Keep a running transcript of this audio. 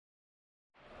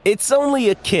It's only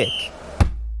a kick,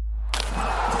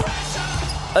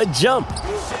 a jump,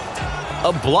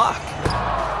 a block.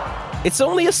 It's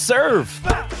only a serve.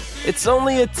 It's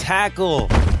only a tackle,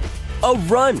 a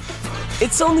run.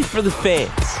 It's only for the fans.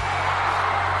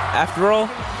 After all,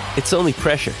 it's only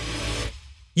pressure.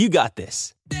 You got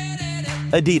this.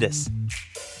 Adidas.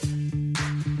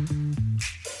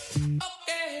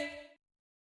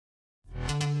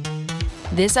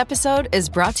 This episode is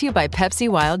brought to you by Pepsi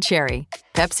Wild Cherry.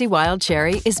 Pepsi Wild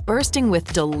Cherry is bursting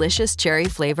with delicious cherry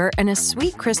flavor and a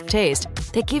sweet, crisp taste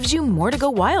that gives you more to go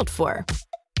wild for.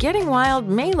 Getting wild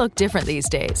may look different these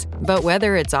days, but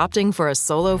whether it's opting for a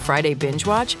solo Friday binge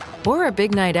watch or a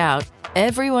big night out,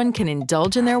 everyone can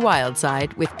indulge in their wild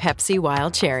side with Pepsi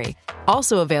Wild Cherry.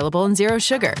 Also available in Zero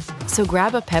Sugar. So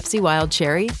grab a Pepsi Wild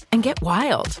Cherry and get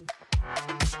wild.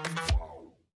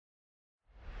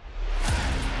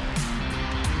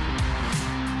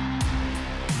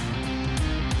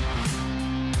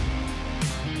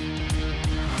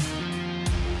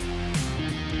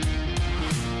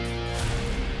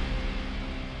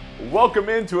 Welcome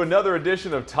into another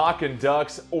edition of Talkin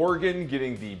Ducks. Oregon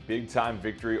getting the big-time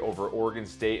victory over Oregon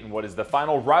State in what is the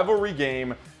final rivalry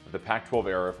game of the Pac-12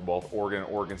 era for both Oregon and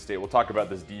Oregon State. We'll talk about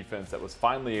this defense that was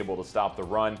finally able to stop the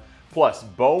run. Plus,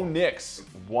 Bo Nix,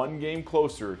 one game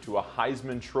closer to a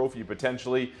Heisman Trophy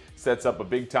potentially, sets up a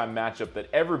big-time matchup that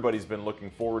everybody's been looking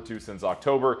forward to since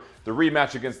October. The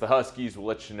rematch against the Huskies will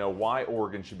let you know why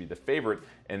Oregon should be the favorite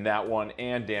in that one,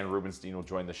 and Dan Rubenstein will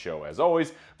join the show as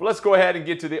always. But let's go ahead and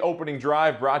get to the opening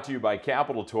drive, brought to you by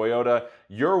Capital Toyota,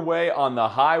 your way on the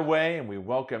highway, and we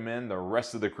welcome in the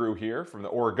rest of the crew here from the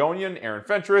Oregonian, Aaron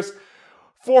Fentress,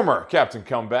 former Captain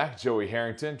Comeback, Joey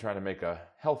Harrington, trying to make a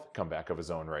health comeback of his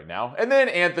own right now. And then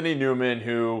Anthony Newman,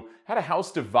 who had a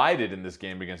house divided in this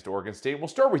game against Oregon State. We'll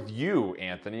start with you,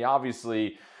 Anthony.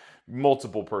 Obviously,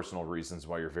 multiple personal reasons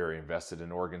why you're very invested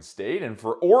in Oregon State. And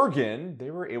for Oregon, they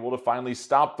were able to finally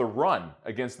stop the run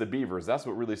against the Beavers. That's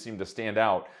what really seemed to stand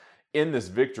out in this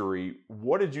victory.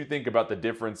 What did you think about the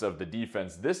difference of the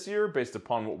defense this year based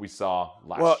upon what we saw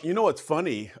last year? Well, you know what's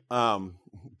funny?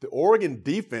 The Oregon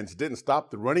defense didn't stop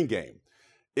the running game.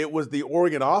 It was the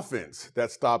Oregon offense that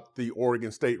stopped the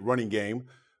Oregon State running game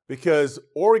because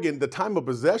Oregon, the time of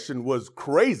possession was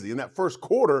crazy. In that first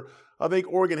quarter, I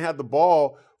think Oregon had the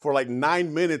ball for like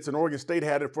 9 minutes and Oregon State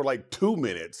had it for like 2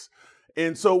 minutes.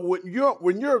 And so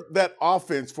when you're that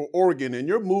offense for Oregon and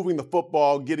you're moving the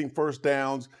football, getting first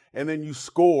downs, and then you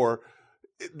score,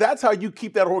 that's how you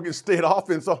keep that Oregon State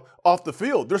offense off the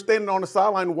field. They're standing on the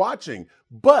sideline watching.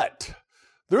 But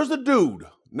there's a dude,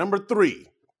 number 3,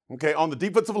 okay, on the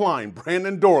defensive line,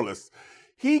 Brandon Dorlus.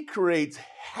 He creates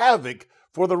havoc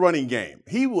for the running game.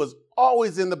 He was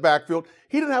always in the backfield.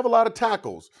 He didn't have a lot of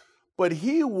tackles, but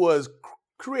he was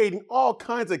creating all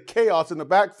kinds of chaos in the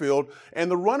backfield,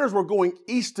 and the runners were going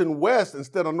east and west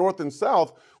instead of north and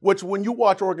south, which when you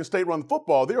watch Oregon State run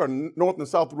football, they're a north and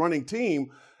south running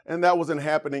team, and that wasn't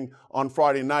happening on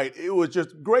Friday night. It was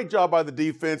just a great job by the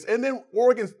defense. And then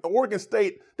Oregon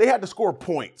State, they had to score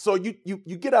points. So you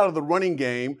get out of the running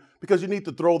game because you need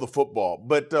to throw the football.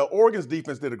 But Oregon's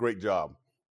defense did a great job.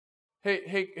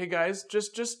 Hey guys,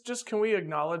 just can we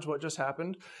acknowledge what just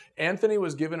happened? Anthony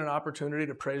was given an opportunity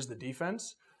to praise the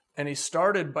defense, and he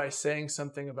started by saying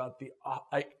something about the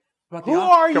Who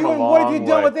are you and what have you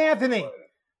done with Anthony?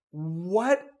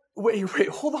 What? Wait,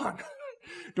 hold on.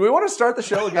 Do we want to start the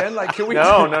show again? Like, can we?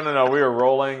 No. We are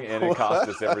rolling, and it costs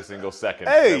us every single second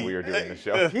that we are doing the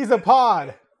show. He's a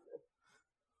pod.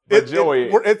 But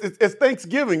Joey, it's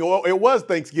Thanksgiving. Well, it was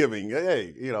Thanksgiving.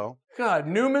 Hey, you know. God,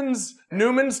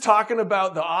 Newman's talking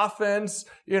about the offense.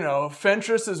 You know,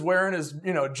 Fentress is wearing his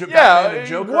Batman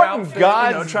Joker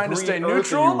outfit. Trying to stay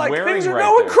neutral. Like things are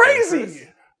going crazy.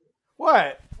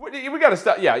 What? We got to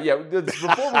stop. Yeah.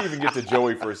 Before we even get to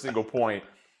Joey for a single point,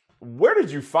 where did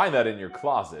you find that in your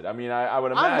closet? I mean, I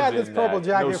would imagine I've had this purple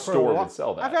jacket no for a store while. would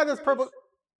sell that.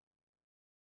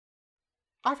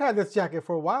 I've had this jacket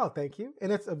for a while, thank you.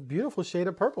 And it's a beautiful shade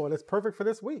of purple, and it's perfect for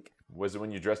this week. Was it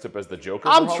when you dressed up as the Joker?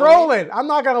 I'm trolling. I'm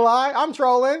not going to lie. I'm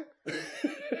trolling.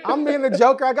 I'm being the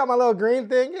Joker. I got my little green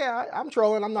thing. Yeah, I'm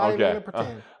trolling. I'm not even going to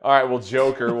pretend. All right, well,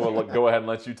 Joker, we'll go ahead and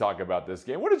let you talk about this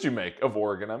game. What did you make of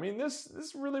Oregon? I mean, this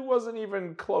really wasn't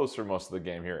even close for most of the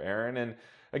game here, Aaron. And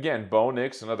again, Bo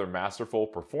Nix, another masterful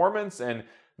performance. And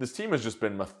this team has just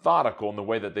been methodical in the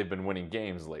way that they've been winning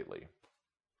games lately.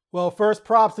 Well, first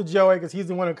props to Joey because he's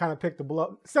the one who kind of picked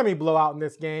the semi-blowout in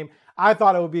this game. I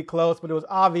thought it would be close, but it was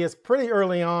obvious pretty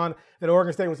early on that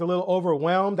Oregon State was a little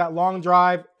overwhelmed. That long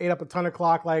drive ate up a ton of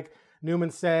clock, like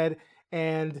Newman said,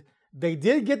 and They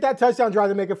did get that touchdown drive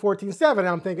to make it 14-7. And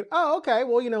I'm thinking, oh, okay,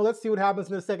 well, let's see what happens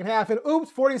in the second half. And oops,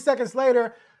 40 seconds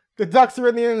later, the Ducks are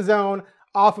in the end zone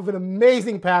off of an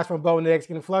amazing pass from Bo Nix,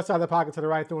 getting flushed out of the pocket to the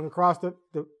right, throwing across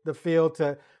the field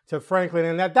to Franklin.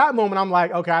 And at that moment, I'm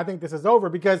like, okay, I think this is over,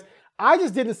 because I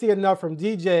just didn't see enough from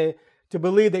DJ to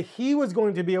believe that he was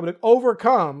going to be able to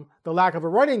overcome the lack of a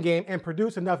running game and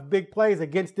produce enough big plays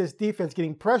against this defense,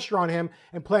 getting pressure on him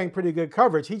and playing pretty good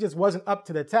coverage. He just wasn't up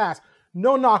to the task.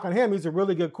 No knock on him. He's a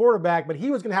really good quarterback, but he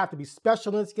was going to have to be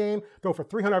special in this game, throw for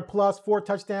 300 plus, 4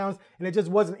 touchdowns, and it just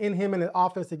wasn't in him and the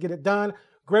offense to get it done.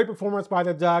 Great performance by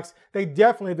the Ducks. They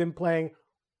definitely have been playing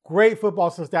great football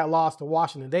since that loss to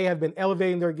Washington. They have been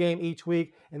elevating their game each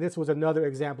week, and this was another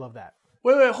example of that.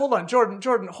 Wait, hold on.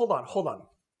 Jordan, hold on.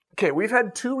 Okay, we've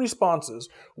had 2 responses.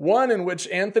 One in which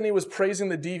Anthony was praising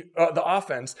the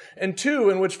offense, and 2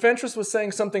 in which Fentress was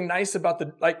saying something nice about the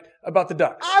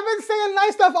Ducks. I've been saying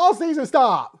nice stuff all season.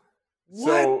 Stop.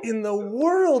 What in the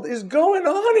world is going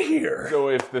on here? So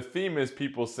if the theme is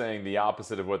people saying the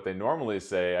opposite of what they normally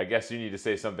say, I guess you need to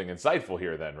say something insightful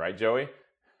here then, right, Joey?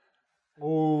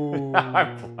 Ooh.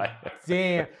 I'm playing.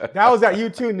 Damn. That was at you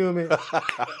too, Newman.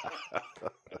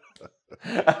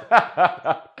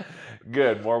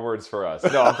 Good, more words for us.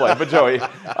 No, I'm playing. But Joey,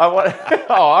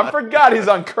 I forgot he's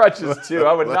on crutches too.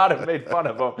 I would not have made fun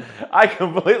of him. I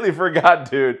completely forgot,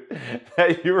 dude,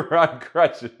 that you were on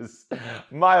crutches.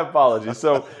 My apologies.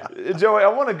 So, Joey,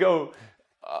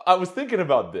 I was thinking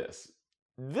about this.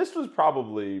 This was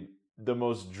probably the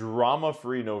most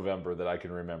drama-free November that I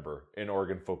can remember in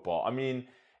Oregon football. I mean,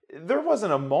 there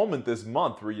wasn't a moment this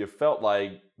month where you felt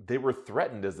like they were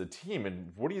threatened as a team.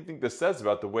 And what do you think this says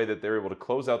about the way that they're able to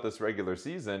close out this regular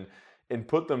season and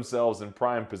put themselves in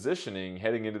prime positioning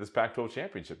heading into this Pac-12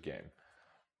 championship game?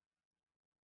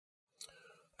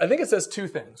 I think it says 2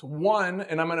 things. One,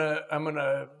 and I'm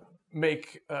gonna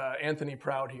make Anthony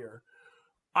proud here.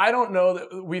 I don't know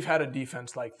that we've had a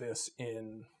defense like this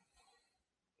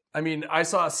I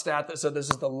saw a stat that said this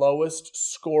is the lowest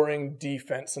scoring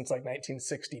defense since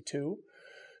 1962.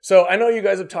 So I know you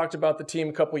guys have talked about the team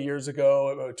a couple years ago,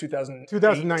 about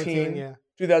 2019, yeah.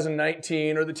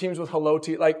 2019, or the teams with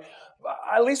Haloti.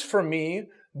 At least for me,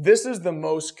 this is the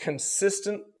most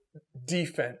consistent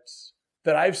defense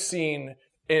that I've seen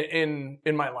in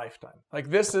my lifetime.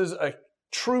 This is a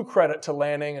true credit to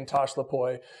Lanning and Tosh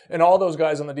Lapoy and all those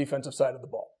guys on the defensive side of the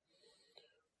ball.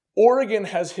 Oregon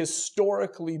has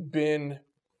historically been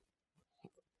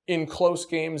in close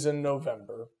games in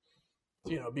November,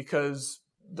 because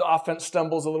the offense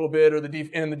stumbles a little bit or the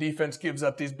defense gives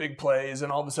up these big plays,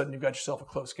 and all of a sudden you've got yourself a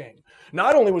close game.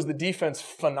 Not only was the defense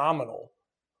phenomenal,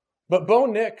 but Bo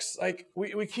Nix,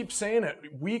 we keep saying it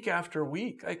week after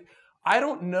week. I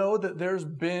don't know that there's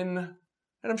been,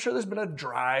 and I'm sure there's been a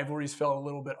drive where he's felt a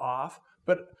little bit off,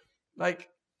 but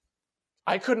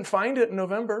I couldn't find it in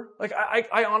November.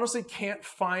 I honestly can't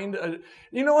find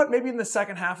you know what? Maybe in the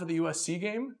second half of the USC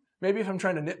game, maybe if I'm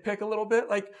trying to nitpick a little bit,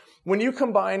 when you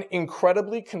combine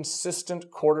incredibly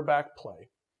consistent quarterback play,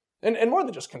 and more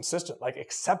than just consistent,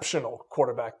 exceptional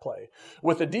quarterback play,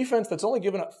 with a defense that's only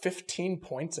given up 15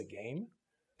 points a game,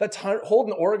 that's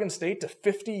holding Oregon State to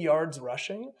 50 yards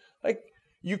rushing.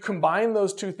 You combine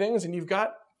those 2 things and you're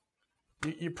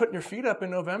putting your feet up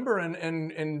in November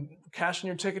and cashing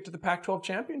your ticket to the Pac-12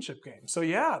 championship game. So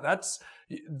yeah,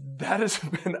 that has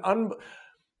been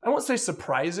I won't say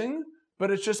surprising, but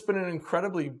it's just been an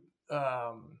incredibly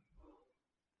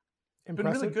been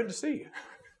really good to see.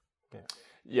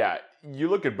 Yeah, you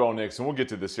look at Bo Nix, and we'll get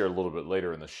to this here a little bit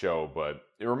later in the show, but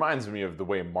it reminds me of the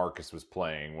way Marcus was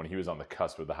playing when he was on the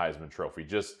cusp of the Heisman Trophy.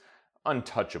 Just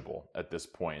untouchable at this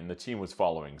point, and the team was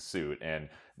following suit. And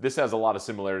this has a lot of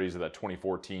similarities to that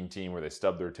 2014 team where they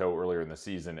stubbed their toe earlier in the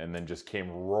season and then just came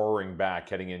roaring back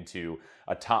heading into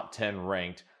a top 10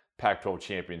 ranked Pac-12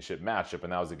 championship matchup,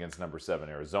 and that was against number 7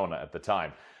 Arizona at the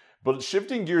time. But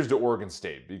shifting gears to Oregon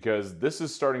State, because this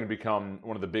is starting to become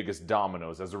one of the biggest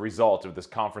dominoes as a result of this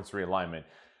conference realignment.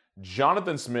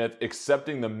 Jonathan Smith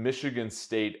accepting the Michigan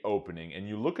State opening, and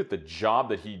you look at the job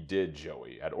that he did,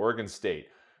 Joey, at Oregon State,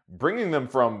 bringing them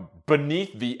from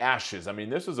beneath the ashes. I mean,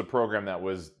 this was a program that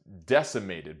was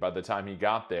decimated by the time he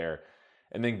got there,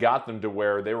 and then got them to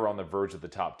where they were on the verge of the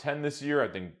top 10 this year. I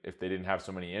think if they didn't have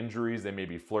so many injuries, they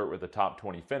maybe flirt with a top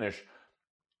 20 finish.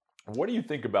 What do you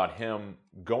think about him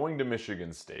going to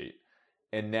Michigan State?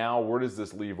 And now where does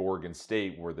this leave Oregon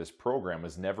State, where this program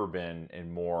has never been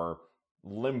in more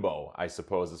limbo, I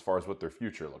suppose, as far as what their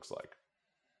future looks like?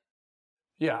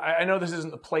 Yeah, I know this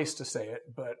isn't the place to say it,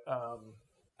 but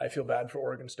I feel bad for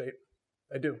Oregon State.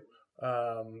 I do.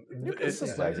 You can say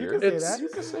that. You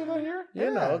can say that here.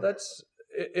 Yeah, no, that's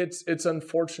it's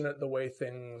unfortunate the way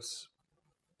things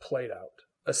played out,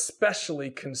 especially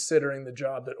considering the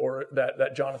job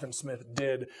that Jonathan Smith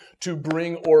did to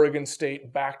bring Oregon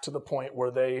State back to the point where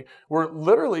they were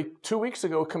literally 2 weeks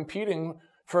ago competing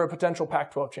for a potential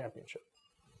Pac-12 championship.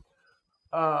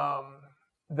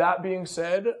 That being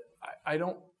said, I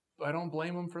don't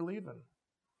blame him for leaving.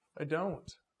 I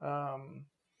don't.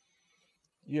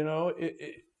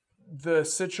 The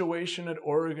situation at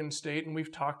Oregon State, and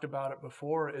we've talked about it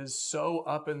before, is so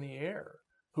up in the air.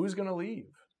 Who's going to leave?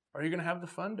 Are you going to have the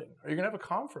funding? Are you going to have a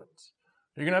conference?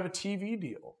 Are you going to have a TV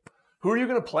deal? Who are you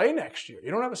going to play next year?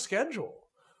 You don't have a schedule.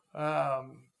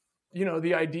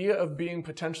 The idea of being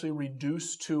potentially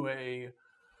reduced to I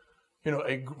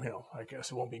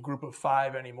guess it won't be group of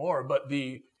 5 anymore, but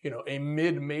a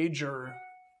mid-major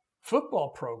football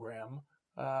program,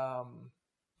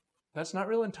 that's not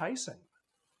real enticing.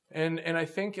 And I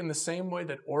think in the same way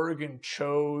that Oregon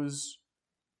chose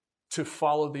to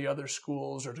follow the other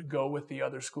schools or to go with the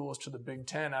other schools to the Big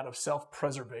Ten out of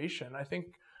self-preservation, I think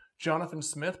Jonathan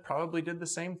Smith probably did the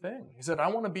same thing. He said, I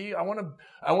want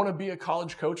to be a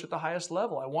college coach at the highest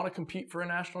level. I want to compete for a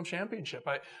national championship.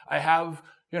 I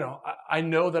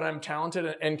know that I'm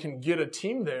talented and can get a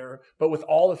team there, but with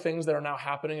all the things that are now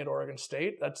happening at Oregon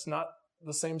State, that's not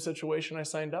the same situation I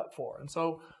signed up for. And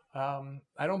so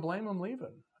I don't blame him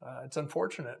leaving. It's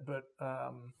unfortunate, but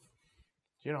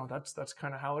that's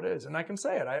kind of how it is. And I can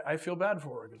say it. I feel bad for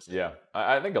Oregon State. Yeah,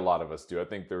 I think a lot of us do. I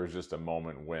think there was just a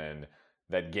moment when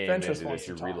that game ended that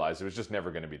you realized it was just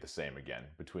never going to be the same again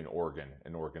between Oregon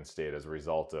and Oregon State as a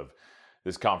result of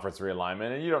this conference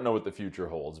realignment. And you don't know what the future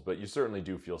holds, but you certainly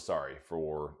do feel sorry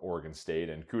for Oregon State.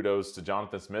 And kudos to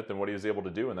Jonathan Smith and what he was able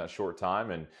to do in that short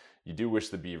time. And you do wish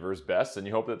the Beavers best, and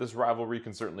you hope that this rivalry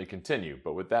can certainly continue.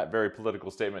 But with that very political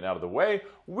statement out of the way,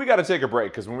 we got to take a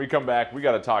break, because when we come back, we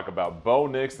got to talk about Bo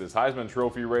Nix, this Heisman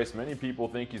Trophy race. Many people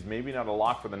think he's maybe not a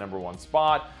lock for the #1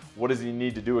 spot. What does he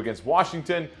need to do against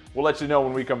Washington? We'll let you know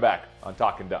when we come back on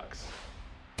Talkin Ducks.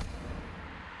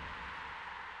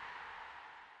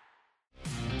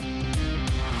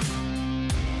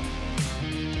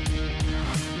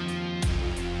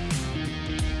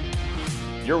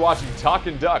 You're watching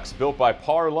Talkin Ducks, built by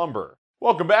Par Lumber.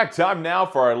 Welcome back. Time now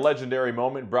for our legendary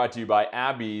moment, brought to you by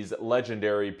Abby's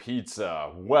Legendary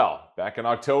Pizza. Well, back in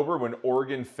October when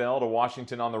Oregon fell to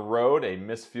Washington on the road, a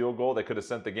missed field goal that could have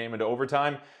sent the game into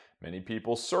overtime, many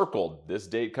people circled this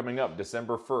date coming up,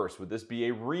 December 1st. Would this be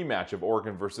a rematch of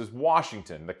Oregon versus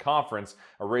Washington? The conference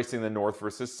erasing the North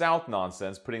versus South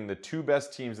nonsense, putting the 2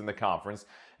 best teams in the conference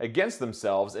against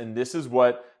themselves, and this is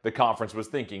what the conference was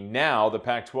thinking. Now, the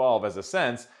Pac-12, as a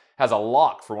sense, has a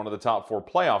lock for one of the top 4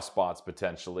 playoff spots,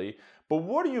 potentially. But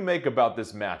what do you make about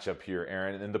this matchup here,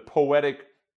 Aaron, and the poetic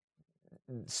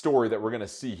story that we're going to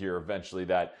see here eventually,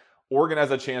 that Oregon has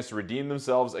a chance to redeem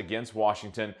themselves against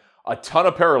Washington? A ton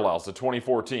of parallels to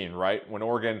 2014, right? When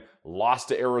Oregon lost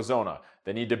to Arizona.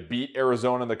 They need to beat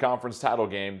Arizona in the conference title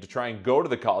game to try and go to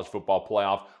the college football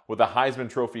playoff with a Heisman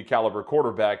Trophy caliber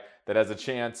quarterback that has a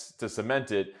chance to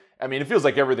cement it. I mean, it feels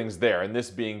like everything's there, and this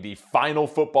being the final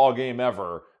football game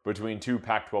ever between 2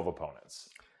 Pac-12 opponents.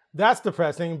 That's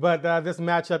depressing, but this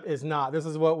matchup is not. This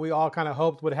is what we all kind of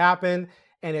hoped would happen,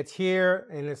 and it's here,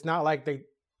 and it's not like the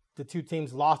 2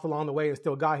 teams lost along the way and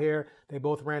still got here. They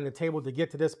both ran the table to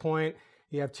get to this point.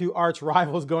 You have 2 arch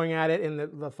rivals going at it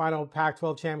in the final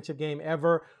Pac-12 championship game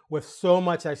ever, with so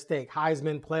much at stake.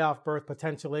 Heisman, playoff berth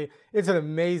potentially. It's an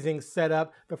amazing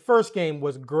setup. The first game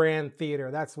was grand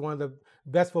theater. That's one of the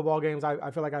best football games I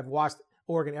feel like I've watched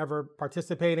Oregon ever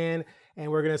participate in.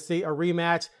 And we're going to see a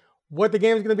rematch. What the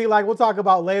game is going to be like, we'll talk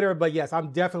about later. But yes,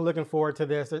 I'm definitely looking forward to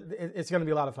this. It's going to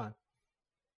be a lot of fun.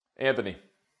 Anthony.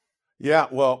 Yeah,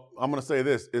 well, I'm going to say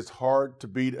this. It's hard to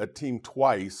beat a team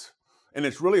twice. And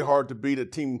it's really hard to beat a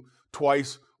team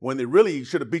twice when they really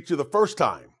should have beat you the first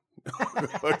time.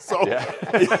 So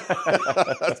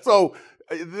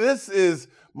this is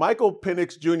Michael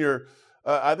Penix Jr.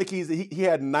 I think he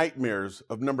had nightmares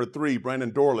of number 3,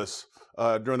 Brandon Dorlus,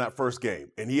 during that first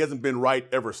game. And he hasn't been right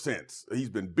ever since. He's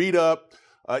been beat up.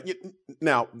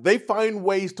 Now, they find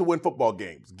ways to win football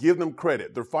games. Give them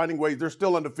credit. They're finding ways. They're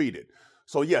still undefeated.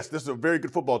 So, yes, this is a very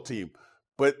good football team.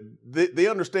 But they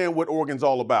understand what Oregon's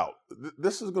all about.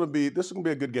 This is going to be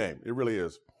a good game. It really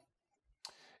is.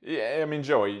 Yeah, I mean,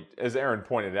 Joey, as Aaron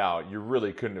pointed out, you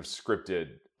really couldn't have scripted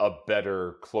a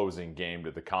better closing game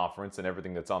to the conference and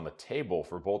everything that's on the table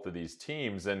for both of these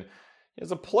teams. And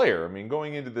as a player, I mean,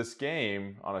 going into this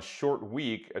game on a short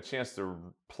week, a chance to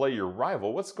play your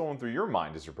rival, what's going through your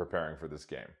mind as you're preparing for this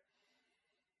game?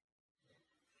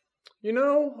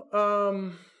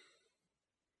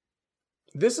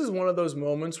 this is one of those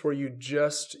moments where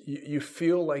you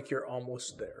feel like you're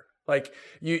almost there. Like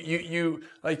you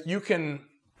can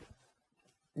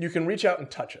reach out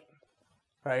and touch it,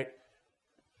 right?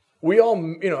 We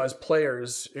all, as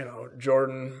players,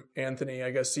 Jordan, Anthony,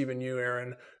 I guess even you,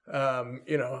 Aaron,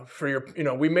 for your,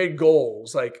 we made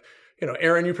goals. Like,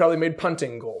 Aaron, you probably made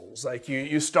punting goals. Like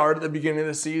you start at the beginning of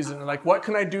the season and like, what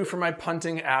can I do for my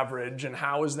punting average and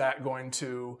how is that going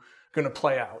to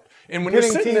play out? And when you're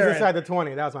sitting teams there inside the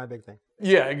 20, that was my big thing.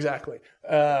 Yeah, exactly.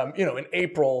 In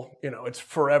April, it's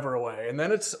forever away, and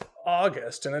then it's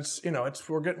August, and it's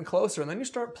we're getting closer, and then you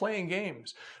start playing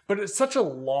games. But it's such a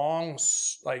long,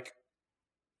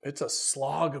 it's a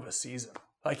slog of a season.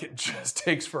 Like it just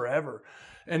takes forever,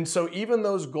 and so even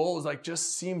those goals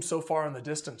just seem so far in the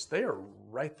distance. They are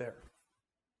right there.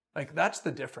 Like that's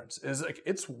the difference. Is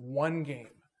it's one game.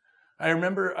 I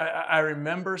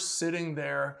remember sitting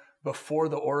there before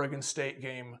the Oregon State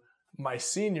game my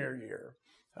senior year,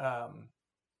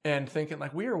 and thinking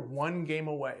we are one game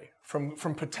away from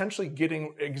potentially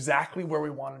getting exactly where we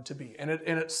wanted to be, and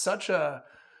it's such a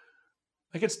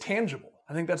it's tangible.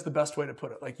 I think that's the best way to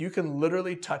put it. You can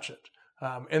literally touch it,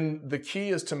 and the key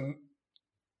is to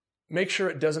make sure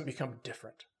it doesn't become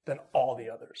different than all the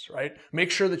others, right? Make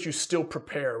sure that you still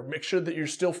prepare. Make sure that you're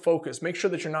still focused. Make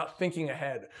sure that you're not thinking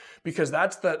ahead, because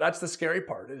that's the scary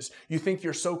part. Is you think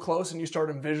you're so close and you start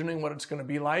envisioning what it's going to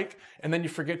be like, and then you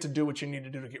forget to do what you need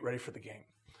to do to get ready for the game.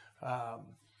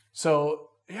 So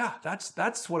yeah,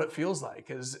 that's what it feels like.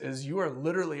 Is you are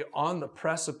literally on the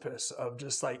precipice of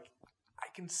just I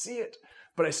can see it,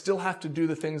 but I still have to do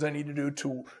the things I need to do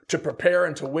to prepare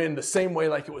and to win the same way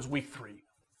like it was week 3.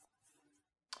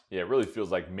 Yeah, it really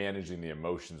feels like managing the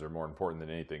emotions are more important than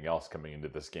anything else coming into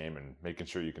this game, and making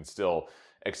sure you can still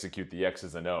execute the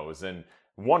X's and O's. And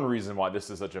one reason why this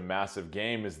is such a massive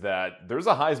game is that there's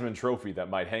a Heisman Trophy that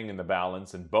might hang in the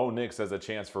balance, and Bo Nix has a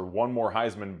chance for one more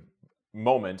Heisman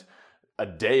moment a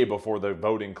day before the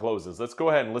voting closes. Let's go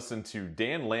ahead and listen to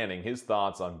Dan Lanning, his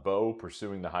thoughts on Bo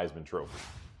pursuing the Heisman Trophy.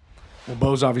 Well,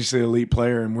 Bo's obviously an elite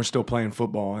player, and we're still playing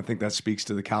football. I think that speaks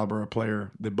to the caliber of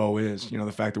player that Bo is.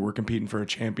 The fact that we're competing for a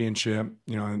championship,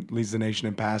 leads the nation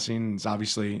in passing. It's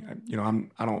obviously,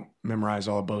 I don't memorize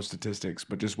all of Bo's statistics,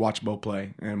 but just watch Bo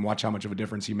play and watch how much of a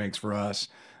difference he makes for us.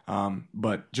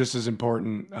 But just as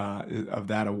important of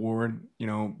that award,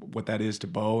 what that is to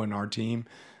Bo and our team,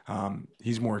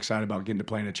 he's more excited about getting to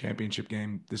play in a championship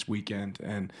game this weekend.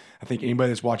 And I think anybody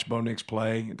that's watched Bo Nix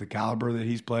play, the caliber that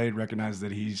he's played, recognizes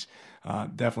that he's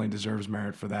definitely deserves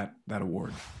merit for that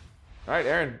award. All right,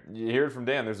 Aaron, you hear it from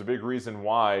Dan. There's a big reason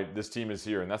why this team is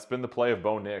here, and that's been the play of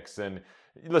Bo Nix. And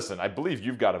listen, I believe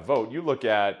you've got a vote. You look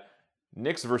at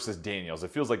Nix versus Daniels.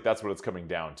 It feels like that's what it's coming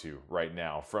down to right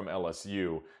now from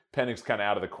LSU. Penix kind of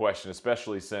out of the question,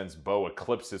 especially since Bo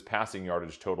eclipsed his passing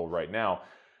yardage total right now.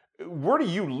 Where do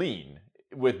you lean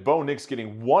with Bo Nix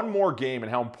getting one more game,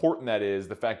 and how important that is,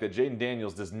 the fact that Jaden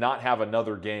Daniels does not have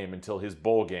another game until his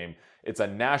bowl game? It's a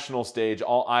national stage,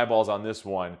 all eyeballs on this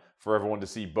one for everyone to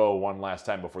see Bo one last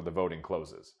time before the voting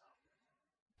closes.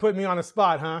 Put me on the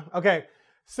spot, huh? Okay,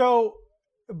 so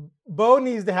Bo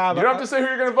needs to have... You don't have to say who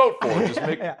you're going to vote for. Just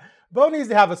make... Yeah. Bo needs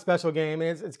to have a special game,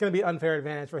 and it's going to be an unfair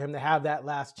advantage for him to have that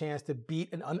last chance to beat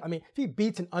if he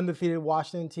beats an undefeated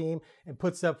Washington team and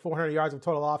puts up 400 yards of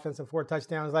total offense and 4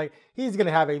 touchdowns, he's going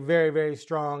to have a very, very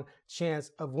strong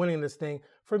chance of winning this thing.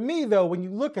 For me, though, when you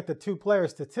look at the two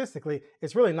players statistically,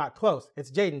 it's really not close. It's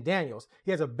Jaden Daniels.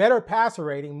 He has a better passer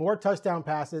rating, more touchdown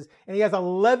passes, and he has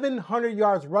 1,100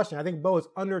 yards rushing. I think Bo is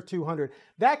under 200.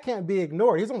 That can't be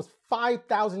ignored. He's almost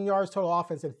 5,000 yards total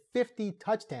offense and 50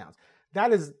 touchdowns.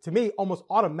 That is, to me, almost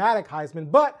automatic Heisman,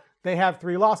 but they have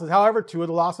 3 losses. However, 2 of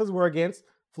the losses were against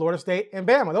Florida State and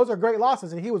Bama. Those are great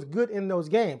losses, and he was good in those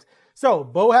games. So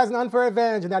Bo has an unfair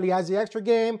advantage in that he has the extra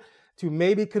game to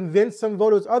maybe convince some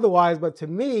voters otherwise, but to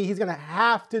me, he's going to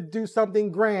have to do something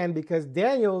grand because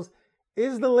Daniels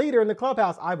is the leader in the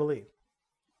clubhouse, I believe.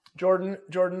 Jordan,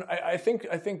 I think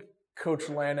Coach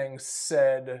Lanning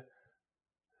said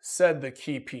the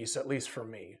key piece, at least for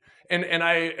me. And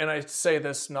I say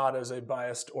this not as a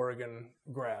biased Oregon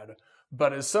grad,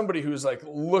 but as somebody who's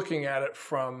looking at it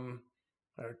from,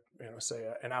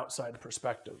 say an outside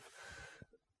perspective.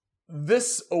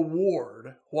 This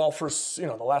award, while for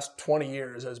the last 20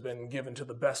 years has been given to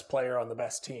the best player on the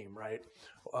best team, right?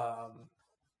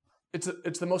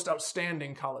 It's the most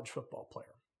outstanding college football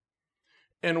player.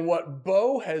 And what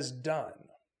Bo has done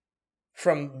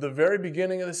from the very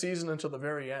beginning of the season until the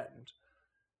very end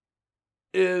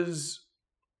is,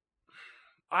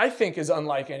 I think, is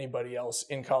unlike anybody else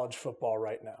in college football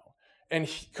right now. And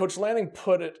Coach Lanning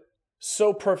put it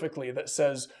so perfectly that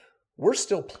says, we're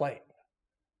still playing.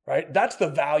 right? That's the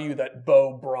value that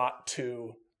Bo brought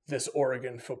to this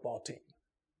Oregon football team.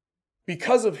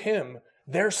 Because of him,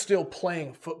 they're still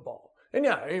playing football. And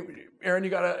yeah, Aaron, you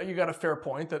got a fair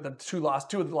point that the two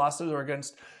of the losses are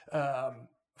against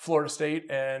Florida State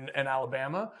and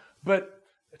Alabama, but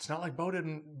it's not like Bo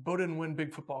didn't win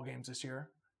big football games this year.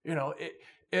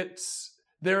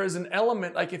 There is an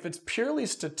element, like if it's purely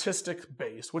statistics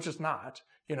based, which it's not,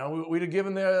 we'd have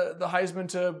given the Heisman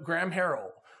to Graham Harrell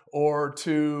or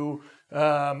to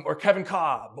or Kevin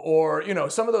Cobb or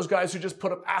some of those guys who just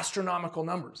put up astronomical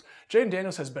numbers. Jaden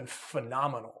Daniels has been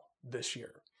phenomenal this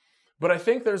year, but I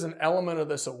think there's an element of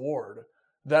this award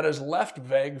that is left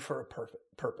vague for a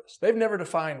purpose. They've never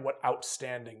defined what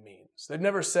outstanding means. They've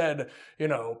never said,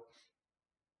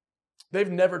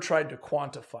 they've never tried to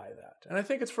quantify that, and I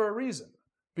think it's for a reason.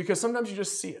 Because sometimes you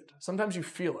just see it. Sometimes you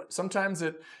feel it. Sometimes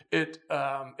it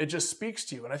just speaks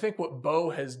to you. And I think what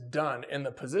Bo has done in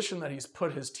the position that he's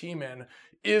put his team in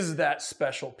is that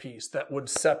special piece that would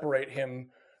separate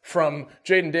him from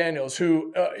Jaden Daniels,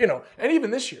 who and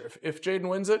even this year, if Jaden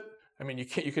wins it, I mean you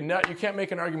can't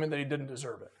make an argument that he didn't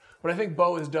deserve it. But I think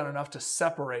Bo has done enough to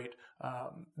separate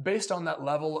based on that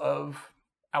level of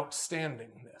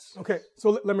outstandingness. Okay,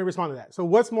 so let me respond to that. So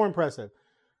what's more impressive?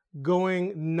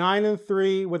 Going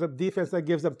 9-3 with a defense that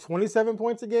gives up 27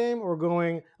 points a game, or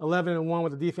going 11-1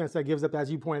 with a defense that gives up, as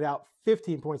you pointed out,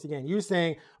 15 points a game? You're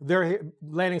saying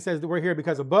Lanning says that we're here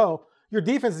because of Bo. Your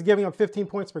defense is giving up 15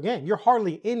 points per game. You're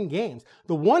hardly in games.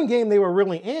 The one game they were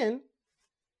really in,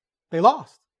 they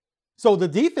lost. So the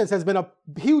defense has been a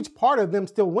huge part of them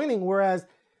still winning, whereas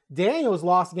Daniels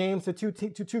lost games to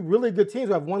two really good teams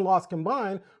who have one loss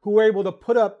combined, who were able to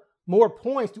put up more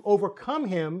points to overcome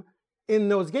him in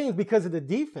those games because of the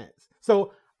defense.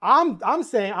 So I'm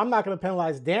saying I'm not going to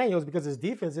penalize Daniels because his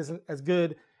defense isn't as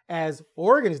good as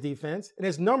Oregon's defense, and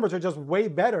his numbers are just way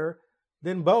better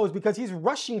than Bo's because he's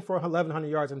rushing for 1,100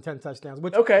 yards and 10 touchdowns,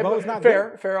 which Bo's not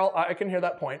fair. good. Fair, I can hear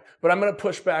that point, but I'm going to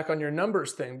push back on your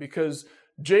numbers thing because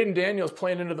Jaden Daniels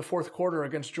playing into the fourth quarter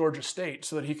against Georgia State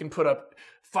so that he can put up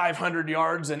 500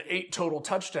 yards and 8 total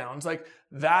touchdowns. Like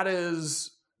that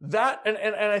is... That and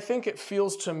I think it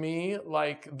feels to me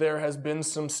like there has been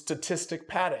some statistic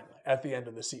padding at the end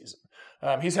of the season.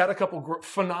 He's had a couple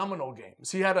phenomenal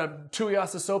games. He had a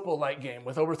Tuiasosopo-like game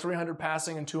with over 300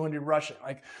 passing and 200 rushing.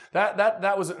 Like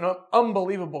that was an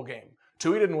unbelievable game.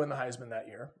 Tui didn't win the Heisman that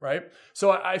year, right? So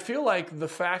I feel like the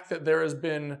fact that there has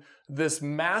been this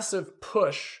massive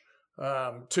push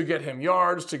to get him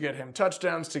yards, to get him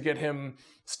touchdowns, to get him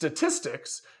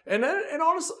statistics. And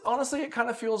honestly, it kind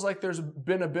of feels like there's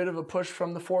been a bit of a push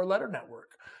from the Four-Letter Network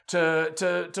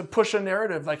to push a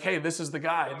narrative like, hey, this is the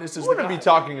guy. This is the guy. You wouldn't be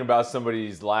talking about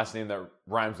somebody's last name that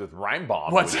rhymes with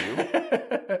Rhymebomb, would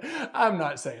you? I'm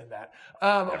not saying that.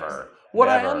 Never. What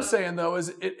I am saying, though,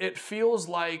 is it feels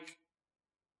like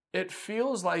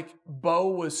Bo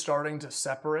was starting to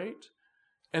separate,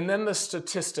 and then the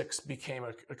statistics became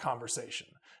a conversation.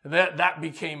 That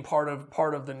became part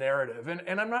of the narrative,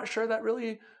 and I'm not sure that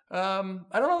really. I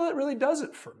don't know that really does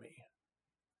it for me.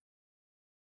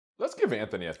 Let's give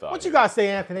Anthony a thought. What you guys say,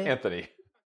 Anthony? Anthony.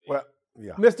 Well,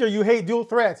 yeah. Mister, you hate dual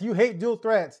threats. You hate dual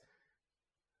threats.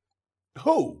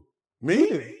 Who? Me? You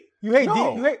do. You hate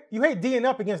No. you hate D'ing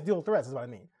up against dual threats. Is what I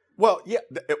mean. Well, yeah.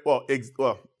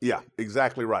 Yeah,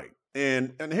 exactly right.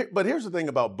 But here's the thing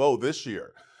about Bo this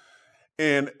year.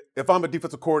 And if I'm a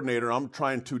defensive coordinator, I'm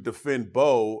trying to defend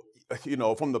Bo.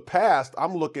 From the past,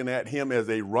 I'm looking at him as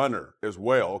a runner as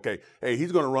well. Okay, hey,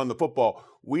 he's going to run the football.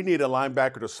 We need a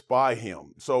linebacker to spy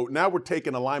him. So now we're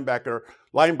taking a linebacker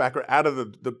out of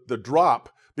the drop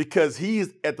because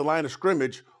he's at the line of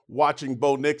scrimmage watching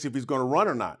Bo Nix if he's going to run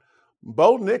or not.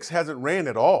 Bo Nix hasn't ran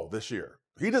at all this year.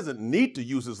 He doesn't need to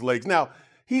use his legs. Now,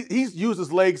 he's used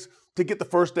his legs to get the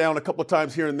first down a couple of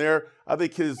times here and there. I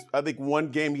think one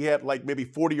game he had like maybe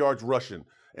 40 yards rushing,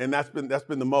 and that's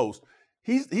been the most.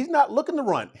 He's not looking to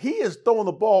run. He is throwing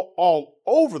the ball all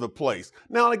over the place.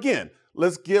 Now again,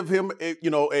 let's give him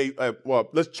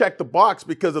let's check the box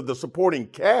because of the supporting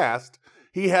cast.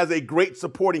 He has a great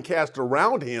supporting cast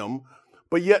around him,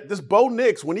 but yet this Bo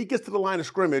Nix, when he gets to the line of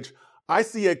scrimmage, I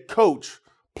see a coach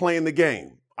playing the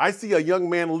game. I see a young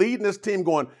man leading this team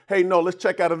going, hey, no, let's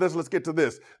check out of this. Let's get to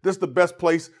this. This is the best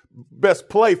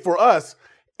play for us.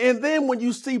 And then when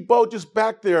you see Bo just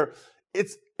back there,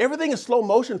 everything is slow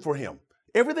motion for him.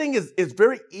 Everything is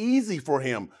very easy for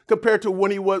him compared to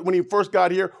when he first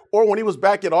got here or when he was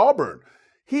back at Auburn.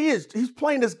 He's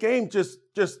playing this game just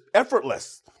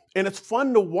effortless. And it's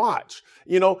fun to watch,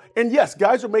 And yes,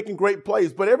 guys are making great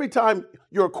plays, but every time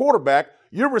you're a quarterback,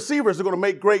 your receivers are going to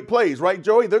make great plays, right,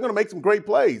 Joey? They're going to make some great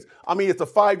plays. I mean, it's a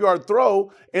 5-yard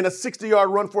throw and a 60-yard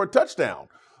run for a touchdown.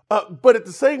 But at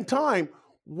the same time,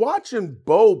 watching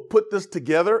Bo put this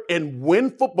together and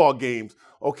win football games,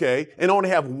 okay, and only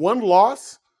have one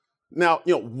loss. Now,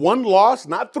 one loss,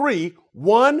 not 3,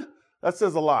 one. That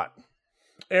says a lot.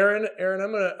 Aaron,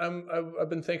 I've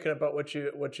been thinking about what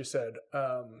you said.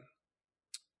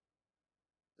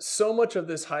 So much of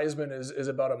this Heisman is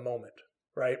about a moment,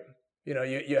 right?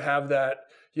 You have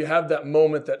that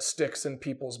moment that sticks in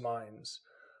people's minds.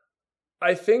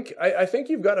 I think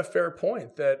you've got a fair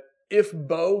point that if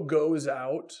Bo goes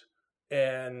out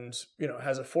and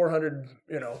has a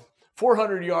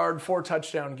 400-yard,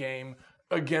 4-touchdown game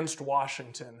against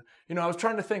Washington, I was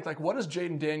trying to think, like, what is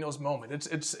Jaden Daniels' moment?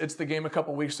 It's the game a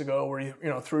couple weeks ago where he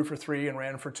threw for 3 and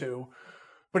ran for 2,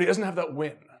 but he doesn't have that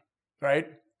win,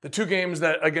 right? The 2 games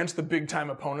that against the big time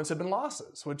opponents have been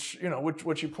losses, which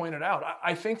you pointed out.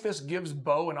 I think this gives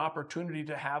Bo an opportunity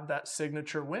to have that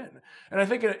signature win, and I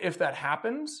think if that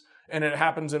happens, and it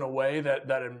happens in a way that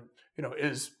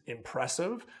is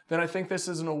impressive, then I think this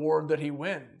is an award that he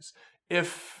wins.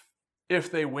 If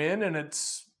they win and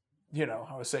it's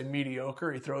I would say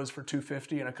mediocre, he throws for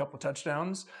 250 and a couple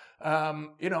touchdowns,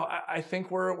 I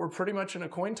think we're pretty much in a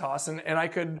coin toss, and I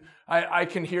can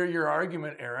hear your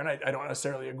argument, Aaron. I don't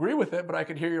necessarily agree with it, but I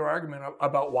could hear your argument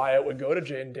about why it would go to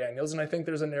Jaden Daniels, and I think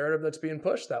there's a narrative that's being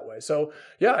pushed that way. So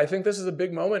yeah, I think this is a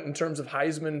big moment in terms of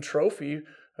Heisman Trophy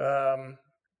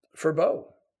for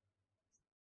Bo.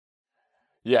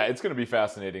 Yeah, it's going to be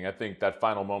fascinating. I think that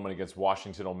final moment against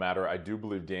Washington will matter. I do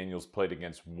believe Daniels played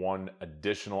against one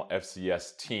additional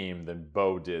FCS team than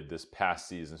Bo did this past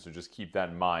season, so just keep that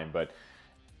in mind. But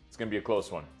it's going to be a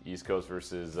close one. East Coast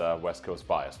versus West Coast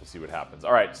bias. We'll see what happens.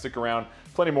 All right, stick around.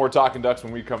 Plenty more Talkin Ducks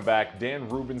when we come back. Dan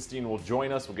Rubenstein will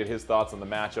join us. We'll get his thoughts on the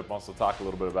matchup. Also talk a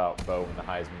little bit about Bo and the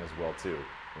Heisman as well, too,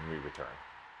 when we return.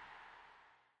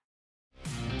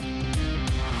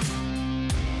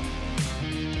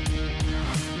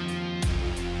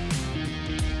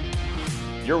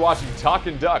 You're watching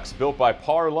Talkin Ducks, built by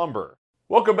Par Lumber.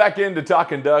 Welcome back into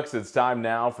Talkin Ducks. It's time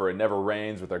now for It Never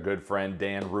Rains with our good friend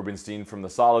Dan Rubenstein from The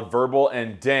Solid Verbal.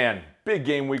 And Dan, big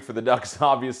game week for the Ducks,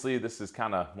 obviously. This is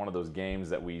kind of one of those games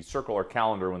that we circle our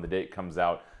calendar when the date comes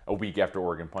out a week after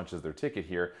Oregon punches their ticket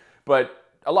here. But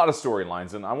a lot of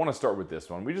storylines, and I want to start with this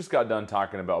one. We just got done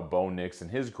talking about Bo Nix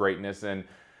and his greatness and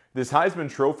this Heisman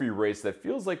Trophy race that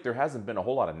feels like there hasn't been a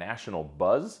whole lot of national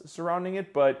buzz surrounding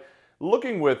it, but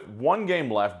looking with one game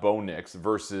left, Bo Nix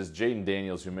versus Jaden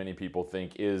Daniels, who many people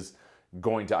think is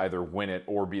going to either win it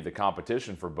or be the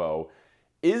competition for Bo,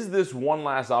 is this one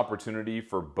last opportunity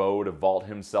for Bo to vault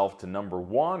himself to number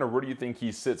 1, or where do you think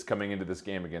he sits coming into this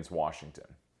game against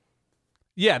Washington?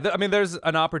 Yeah, there's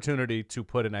an opportunity to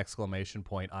put an exclamation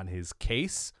point on his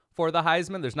case for the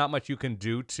Heisman. There's not much you can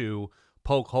do to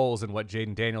poke holes in what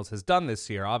Jaden Daniels has done this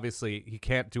year. Obviously, he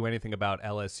can't do anything about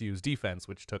LSU's defense,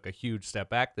 which took a huge step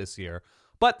back this year.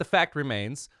 But the fact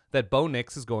remains that Bo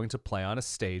Nix is going to play on a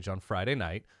stage on Friday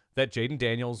night that Jaden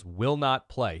Daniels will not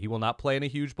play. He will not play in a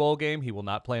huge bowl game. He will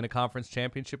not play in a conference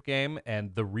championship game.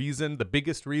 And the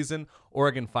biggest reason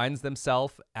Oregon finds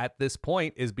themselves at this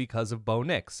point is because of Bo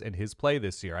Nix and his play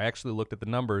this year. I actually looked at the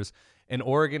numbers, and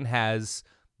Oregon has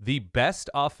the best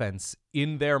offense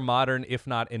in their modern, if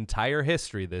not entire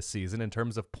history this season in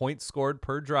terms of points scored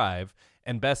per drive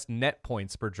and best net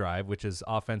points per drive, which is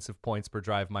offensive points per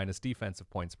drive minus defensive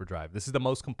points per drive. This is the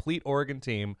most complete Oregon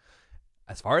team,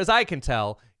 as far as I can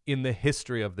tell, in the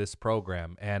history of this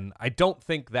program. And I don't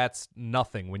think that's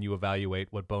nothing when you evaluate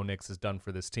what Bo Nix has done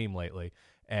for this team lately.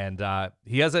 And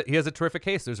he has a terrific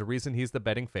case. There's a reason he's the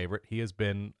betting favorite. He has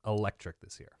been electric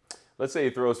this year. Let's say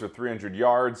he throws for 300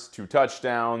 yards, 2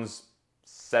 touchdowns,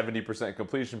 70%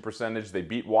 completion percentage. They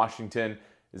beat Washington.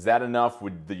 Is that enough?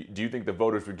 Do you think the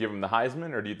voters would give him the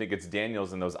Heisman, or do you think it's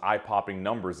Daniels and those eye-popping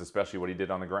numbers, especially what he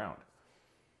did on the ground?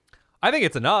 I think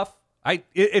it's enough.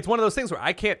 It's one of those things where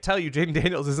I can't tell you Jaden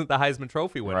Daniels isn't the Heisman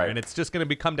Trophy winner, right? And it's just going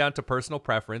to come down to personal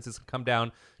preference. It's going to come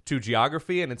down to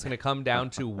geography, and it's going to come down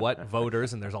to what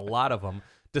voters, and there's a lot of them,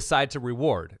 decide to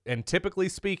reward. And typically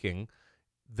speaking,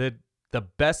 the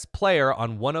best player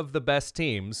on one of the best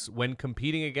teams when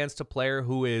competing against a player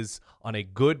who is on a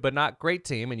good but not great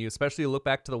team, and you especially look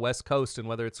back to the West Coast, and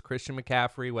whether it's Christian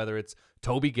McCaffrey, whether it's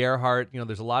Toby Gerhart,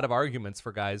 there's a lot of arguments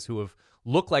for guys who have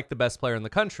looked like the best player in the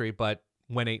country, but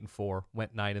went 8-4,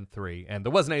 went 9-3, and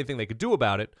there wasn't anything they could do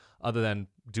about it other than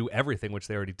do everything, which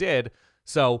they already did.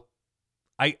 So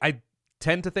I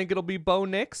tend to think it'll be Bo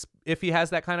Nix if he has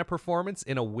that kind of performance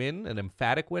in a win, an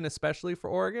emphatic win, especially for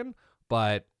Oregon.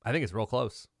 But I think it's real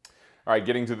close. All right,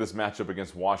 getting to this matchup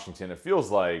against Washington, it feels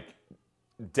like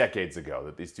decades ago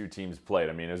that these two teams played.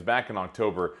 I mean, it was back in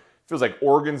October. It feels like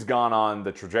Oregon's gone on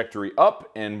the trajectory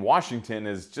up, and Washington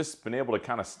has just been able to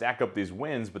kind of stack up these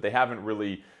wins, but they haven't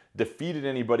really defeated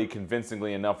anybody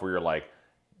convincingly enough where you're like,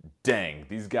 dang,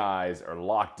 these guys are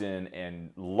locked in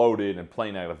and loaded and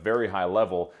playing at a very high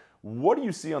level. What do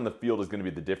you see on the field is going to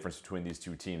be the difference between these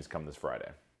two teams come this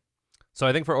Friday? So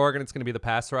I think for Oregon, it's going to be the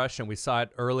pass rush, and we saw it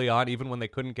early on, even when they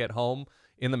couldn't get home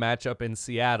in the matchup in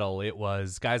Seattle. It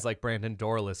was guys like Brandon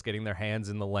Dorlus getting their hands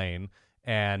in the lane,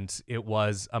 and it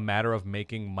was a matter of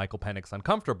making Michael Penix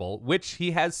uncomfortable, which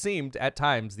he has seemed at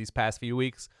times these past few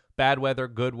weeks. Bad weather,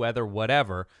 good weather,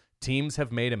 whatever. Teams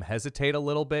have made him hesitate a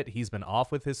little bit. He's been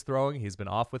off with his throwing. He's been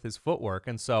off with his footwork.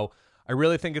 And so I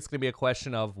really think it's going to be a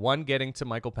question of, one, getting to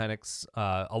Michael Penix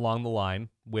along the line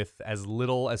with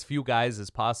as few guys as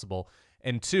possible.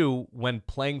 And two, when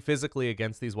playing physically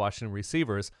against these Washington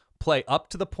receivers, play up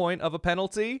to the point of a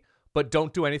penalty, but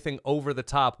don't do anything over the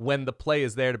top when the play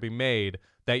is there to be made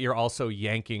that you're also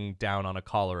yanking down on a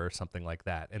collar or something like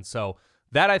that. And so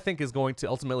that, I think, is going to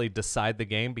ultimately decide the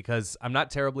game, because I'm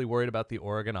not terribly worried about the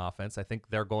Oregon offense. I think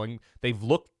they've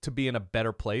looked to be in a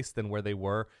better place than where they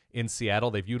were in Seattle.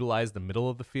 They've utilized the middle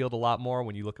of the field a lot more.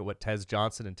 When you look at what Tez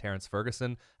Johnson and Terrence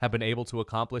Ferguson have been able to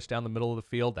accomplish down the middle of the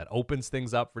field, that opens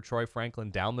things up for Troy Franklin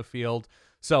down the field.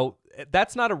 So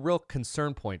that's not a real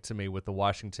concern point to me with the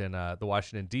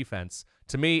Washington defense.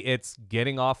 To me, it's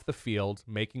getting off the field,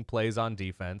 making plays on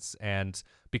defense, and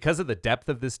because of the depth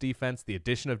of this defense, the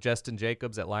addition of Justin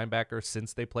Jacobs at linebacker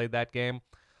since they played that game,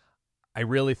 I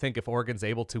really think if Oregon's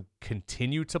able to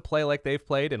continue to play like they've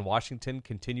played and Washington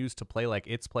continues to play like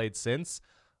it's played since,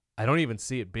 I don't even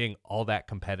see it being all that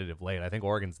competitive late. I think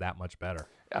Oregon's that much better.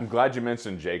 I'm glad you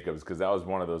mentioned Jacobs, because that was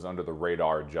one of those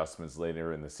under-the-radar adjustments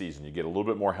later in the season. You get a little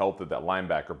bit more help at that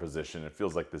linebacker position. It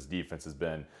feels like this defense has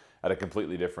been at a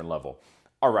completely different level.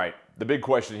 All right, the big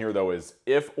question here, though, is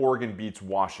if Oregon beats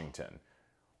Washington,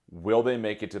 will they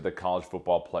make it to the college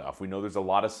football playoff? We know there's a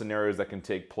lot of scenarios that can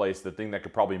take place. The thing that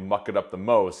could probably muck it up the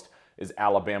most is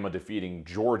Alabama defeating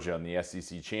Georgia in the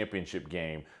SEC championship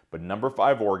game. But number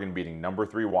 5 Oregon beating number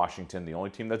 3 Washington, the only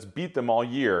team that's beat them all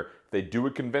year, if they do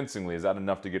it convincingly, is that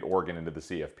enough to get Oregon into the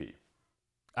CFP?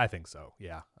 I think so,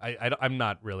 yeah. I'm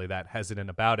not really that hesitant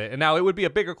about it. And now it would be a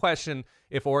bigger question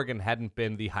if Oregon hadn't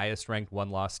been the highest-ranked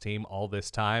one-loss team all this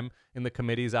time in the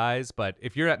committee's eyes. But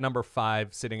if you're at number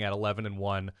 5, sitting at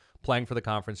 11-1, playing for the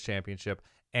conference championship,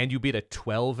 and you beat a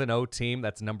 12-0 team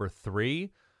that's number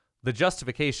 3, the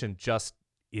justification just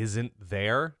isn't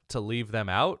there to leave them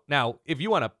out. Now, if you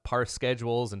want to parse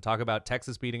schedules and talk about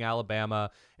Texas beating Alabama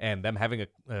and them having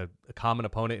a common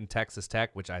opponent in Texas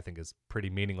Tech, which I think is pretty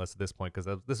meaningless at this point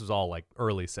because this was all like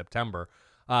early September,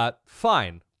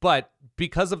 fine. But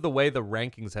because of the way the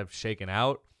rankings have shaken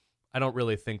out, I don't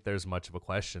really think there's much of a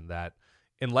question that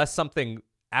unless something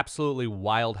absolutely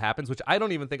wild happens, which I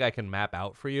don't even think I can map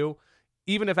out for you,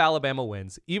 even if Alabama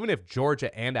wins, even if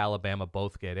Georgia and Alabama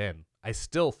both get in, I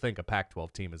still think a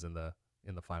Pac-12 team is in the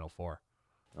Final Four.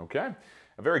 Okay.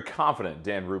 A very confident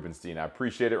Dan Rubenstein. I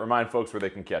appreciate it. Remind folks where they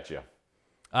can catch you.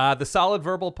 The Solid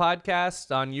Verbal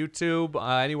Podcast on YouTube,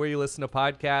 anywhere you listen to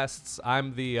podcasts.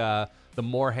 I'm the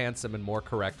more handsome and more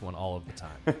correct one all of the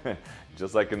time.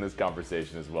 Just like in this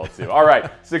conversation as well, too. All right,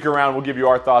 stick around. We'll give you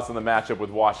our thoughts on the matchup with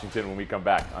Washington when we come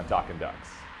back on Talkin Ducks.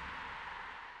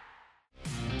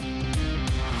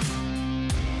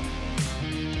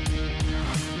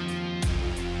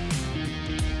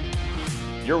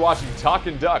 You're watching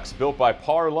Talkin Ducks, built by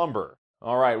Par Lumber.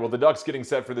 All right, well, the Ducks getting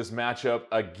set for this matchup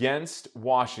against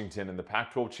Washington in the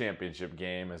Pac-12 championship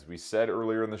game. As we said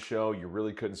earlier in the show, you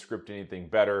really couldn't script anything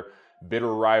better.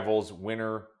 Bitter rivals,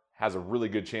 winner has a really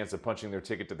good chance of punching their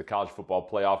ticket to the college football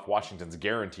playoff. Washington's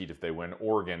guaranteed if they win.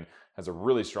 Oregon has a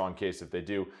really strong case if they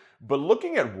do. But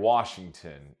looking at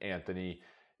Washington, Anthony,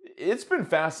 it's been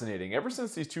fascinating. Ever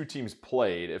since these two teams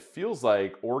played, it feels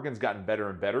like Oregon's gotten better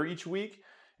and better each week.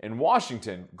 And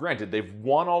Washington, granted, they've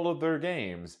won all of their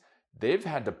games. They've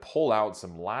had to pull out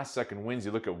some last-second wins.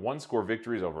 You look at one-score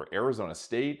victories over Arizona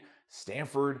State,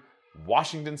 Stanford,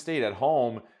 Washington State at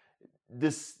home.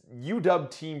 This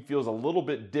UW team feels a little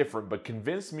bit different, but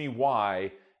convince me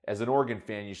why, as an Oregon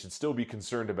fan, you should still be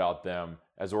concerned about them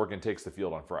as Oregon takes the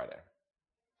field on Friday.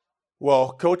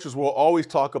 Well, coaches will always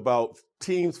talk about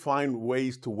teams find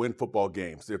ways to win football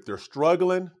games. If they're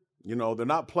struggling, they're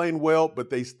not playing well,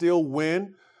 but they still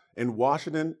win. And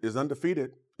Washington is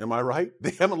undefeated. Am I right?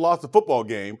 They haven't lost a football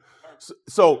game.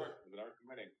 So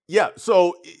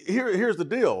here's the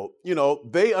deal.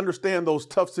 They understand those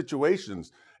tough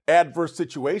situations, adverse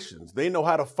situations. They know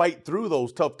how to fight through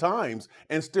those tough times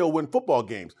and still win football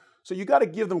games. So you got to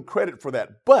give them credit for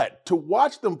that. But to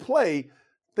watch them play,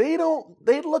 they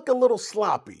look a little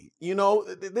sloppy. You know,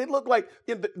 they look like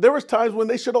there was times when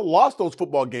they should have lost those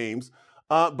football games,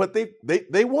 but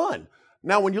they won.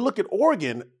 Now, when you look at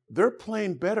Oregon, they're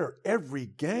playing better every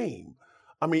game.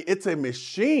 I mean, it's a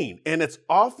machine, and it's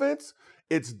offense,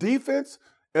 it's defense,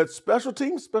 it's special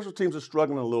teams. Special teams are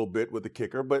struggling a little bit with the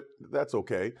kicker, but that's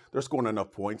okay. They're scoring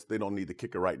enough points. They don't need the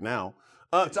kicker right now.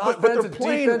 It's offense, it's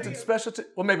defense, it's special teams.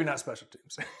 Well, maybe not special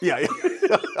teams. Yeah.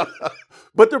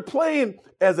 But they're playing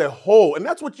as a whole, and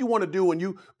that's what you want to do when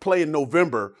you play in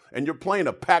November and you're playing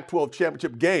a Pac-12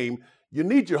 championship game. You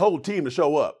need your whole team to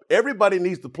show up. Everybody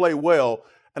needs to play well,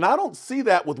 and I don't see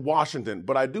that with Washington,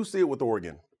 but I do see it with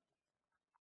Oregon.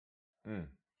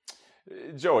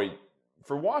 Joey,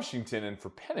 for Washington and for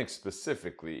Penix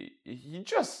specifically, he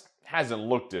just hasn't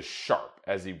looked as sharp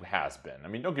as he has been. I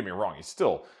mean, don't get me wrong, he's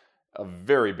still a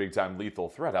very big-time lethal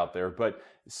threat out there, but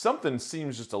something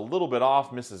seems just a little bit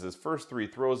off, misses his first 3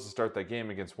 throws to start that game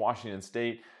against Washington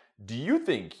State. Do you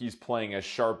think he's playing as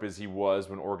sharp as he was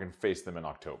when Oregon faced them in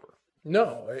October?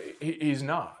 No, he's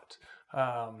not.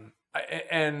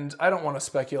 And I don't want to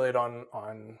speculate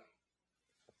on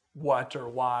what or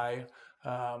why,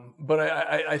 but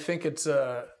I think it's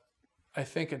a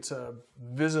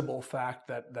visible fact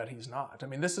that he's not. I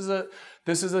mean, this is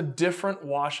a different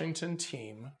Washington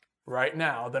team right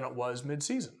now than it was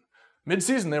midseason.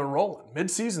 Midseason they were rolling.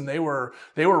 Midseason they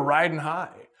were riding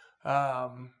high.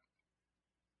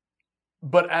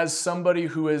 But as somebody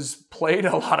who has played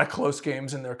a lot of close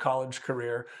games in their college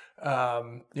career,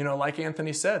 like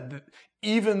Anthony said,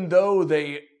 even though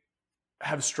they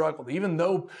have struggled, even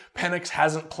though Penix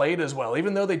hasn't played as well,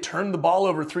 even though they turned the ball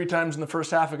over 3 times in the first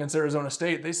half against Arizona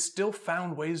State, they still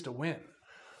found ways to win.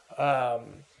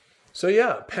 So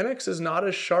yeah, Penix is not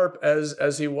as sharp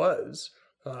as he was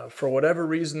for whatever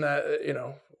reason that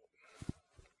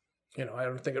I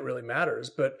don't think it really matters,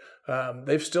 but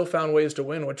they've still found ways to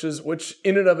win, which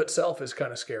in and of itself is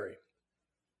kind of scary.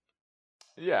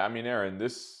 Yeah, I mean, Aaron,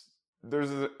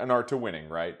 there's an art to winning,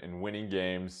 right? And winning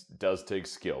games does take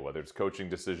skill, whether it's coaching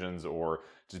decisions or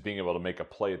just being able to make a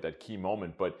play at that key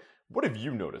moment. But what have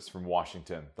you noticed from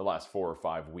Washington the last 4 or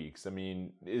 5 weeks? I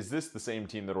mean, is this the same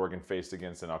team that Oregon faced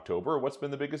against in October? What's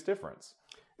been the biggest difference?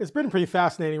 It's been pretty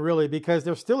fascinating, really, because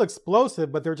they're still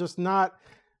explosive, but they're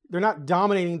not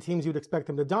dominating teams you'd expect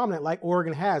them to dominate like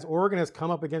Oregon has. Oregon has come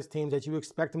up against teams that you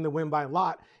expect them to win by a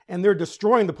lot, and they're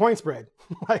destroying the point spread.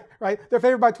 Right? They're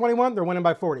favored by 21, they're winning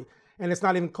by 40. And it's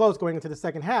not even close going into the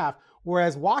second half,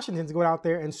 whereas Washington's going out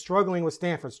there and struggling with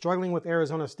Stanford, struggling with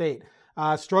Arizona State,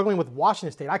 struggling with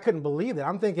Washington State. I couldn't believe that.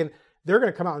 I'm thinking they're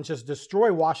going to come out and just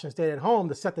destroy Washington State at home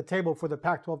to set the table for the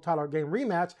Pac-12 title game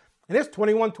rematch. And it's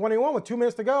 21-21 with 2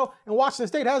 minutes to go, and Washington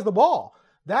State has the ball.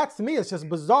 That, to me, is just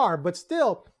bizarre. But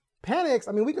still, Penix,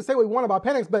 I mean, we can say what we want about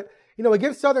Penix, but,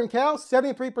 against Southern Cal,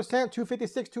 73%,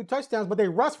 256, 2 touchdowns, but they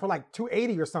rushed for like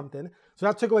 280 or something. So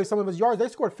that took away some of his yards. They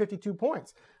scored 52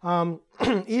 points.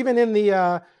 Even in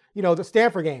the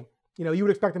Stanford game, you would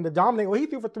expect them to dominate. Well, he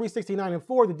threw for 369 and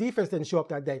 4. The defense didn't show up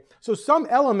that day. So some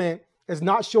element is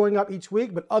not showing up each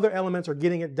week, but other elements are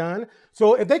getting it done.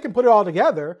 So if they can put it all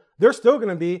together, they're still going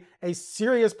to be a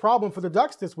serious problem for the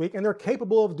Ducks this week, and they're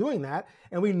capable of doing that.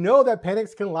 And we know that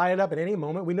Penix can light it up at any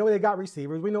moment. We know they got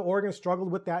receivers. We know Oregon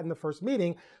struggled with that in the first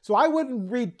meeting. So I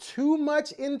wouldn't read too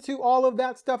much into all of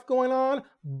that stuff going on,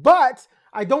 but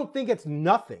I don't think it's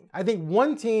nothing. I think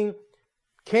one team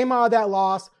came out of that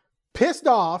loss pissed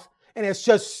off, and it's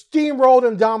just steamrolled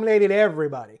and dominated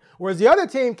everybody. Whereas the other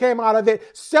team came out of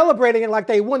it celebrating it like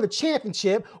they won the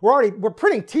championship. We're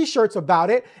printing t-shirts about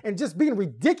it and just being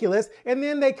ridiculous. And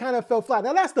then they kind of fell flat.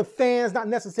 Now that's the fans, not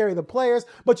necessarily the players,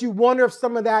 but you wonder if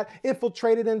some of that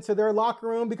infiltrated into their locker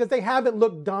room because they haven't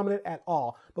looked dominant at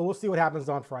all. But we'll see what happens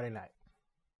on Friday night.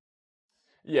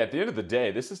 Yeah, at the end of the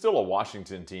day, this is still a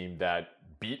Washington team that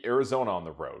beat Arizona on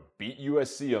the road, beat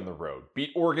USC on the road, beat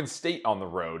Oregon State on the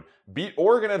road, beat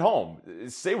Oregon at home.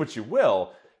 Say what you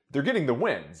will, they're getting the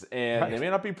wins. And They may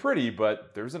not be pretty,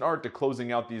 but there's an art to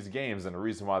closing out these games and a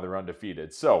reason why they're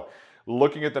undefeated. So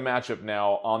looking at the matchup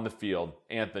now on the field,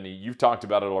 Anthony, you've talked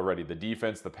about it already. The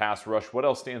defense, the pass rush, what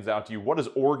else stands out to you? What does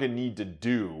Oregon need to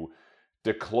do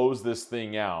to close this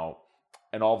thing out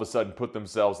and all of a sudden put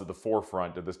themselves at the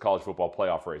forefront of this college football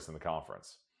playoff race in the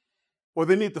conference? Well,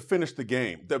 they need to finish the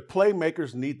game. The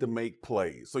playmakers need to make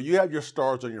plays. So you have your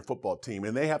stars on your football team,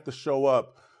 and they have to show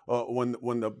up when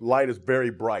the light is very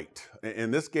bright.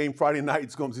 In this game, Friday night,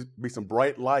 it's going to be some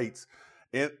bright lights,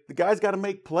 and the guys got to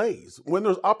make plays. When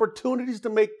there's opportunities to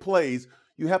make plays,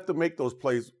 you have to make those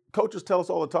plays. Coaches tell us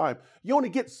all the time, you only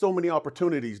get so many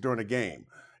opportunities during a game.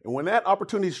 And when that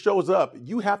opportunity shows up,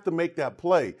 you have to make that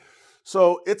play.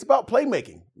 So it's about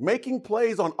playmaking, making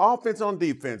plays on offense, on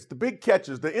defense, the big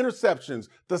catches, the interceptions,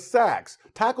 the sacks,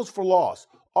 tackles for loss,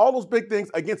 all those big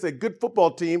things against a good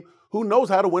football team who knows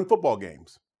how to win football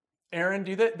games. Aaron,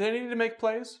 do they need to make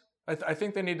plays? I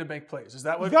think they need to make plays. Is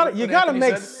that what you got to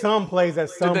make said? some plays at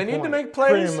some point? Do they need to make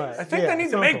plays? I think they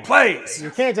need to make plays. You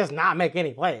can't just not make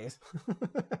any plays.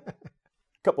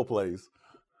 Couple plays.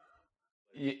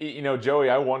 You know, Joey,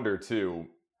 I wonder too,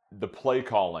 the play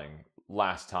calling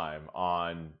last time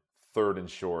on 3rd and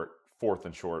short, 4th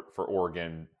and short for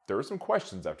Oregon, there were some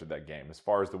questions after that game as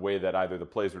far as the way that either the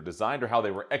plays were designed or how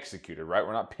they were executed, right?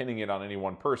 We're not pinning it on any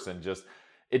one person, just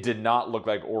it did not look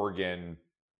like Oregon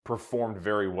performed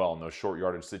very well in those short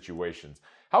yardage situations.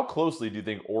 How closely do you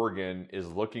think Oregon is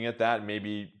looking at that and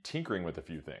maybe tinkering with a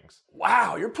few things?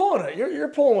 Wow, you're pulling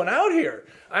one out here.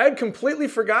 I had completely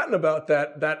forgotten about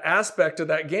that aspect of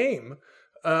that game.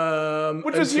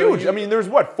 Which is huge. I mean, there's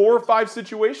 4 or 5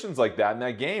 situations like that in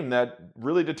that game that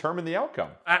really determined the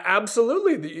outcome.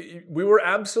 Absolutely. We were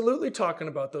absolutely talking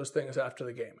about those things after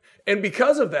the game. And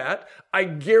because of that, I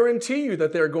guarantee you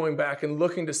that they're going back and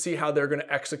looking to see how they're going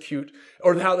to execute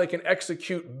or how they can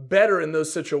execute better in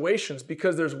those situations.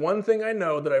 Because there's one thing I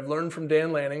know that I've learned from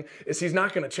Dan Lanning is he's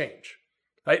not going to change.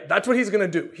 Right? That's what he's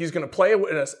going to do. He's going to play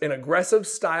an aggressive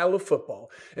style of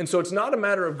football. And so it's not a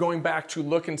matter of going back to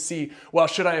look and see, well,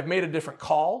 should I have made a different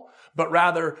call? But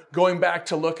rather going back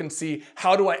to look and see,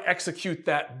 how do I execute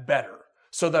that better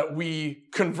so that we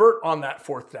convert on that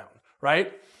 4th down,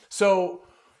 right? So,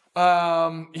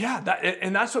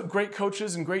 and that's what great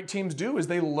coaches and great teams do is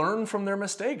they learn from their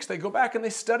mistakes. They go back and they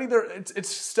study it's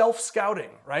self-scouting,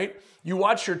 right? You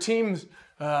watch your teams.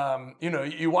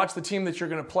 You watch the team that you're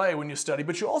going to play when you study,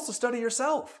 but you also study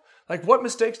yourself. Like, what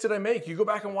mistakes did I make? You go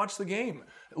back and watch the game.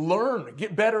 Learn,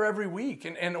 get better every week.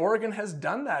 And Oregon has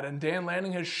done that, and Dan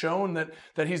Lanning has shown that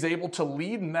he's able to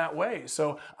lead in that way.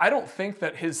 So I don't think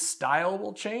that his style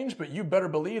will change, but you better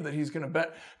believe that he's going to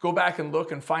go back and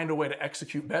look and find a way to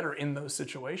execute better in those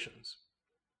situations.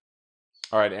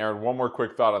 All right, Aaron, one more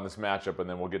quick thought on this matchup, and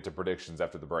then we'll get to predictions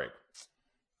after the break.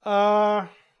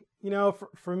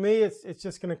 For me, it's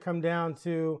just going to come down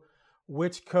to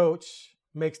which coach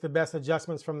makes the best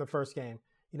adjustments from the first game.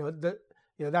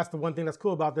 That's the one thing that's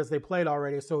cool about this. They played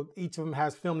already, so each of them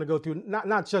has film to go through,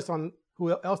 not just on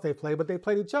who else they played, but they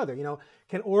played each other.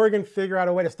 Can Oregon figure out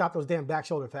a way to stop those damn back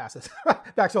shoulder passes,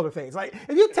 back shoulder fades? Like,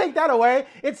 if you take that away,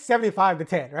 it's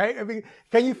 75-10, right? I mean,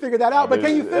 can you figure that out? But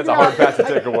can you figure out? That's a hard pass to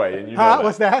take away, and you know that.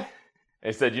 What's that?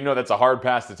 They said, that's a hard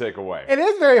pass to take away. It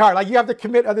is very hard. Like, you have to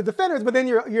commit other defenders, but then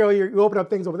you open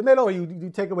up things over the middle, or you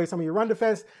take away some of your run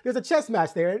defense. There's a chess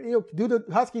match there. Do the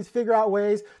Huskies figure out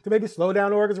ways to maybe slow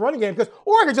down Oregon's running game? Because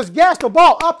Oregon just gashed the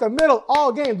ball up the middle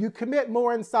all game. You commit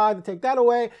more inside to take that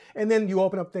away, and then you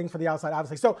open up things for the outside,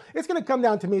 obviously. So it's going to come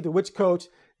down to me to which coach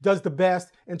does the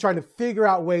best and trying to figure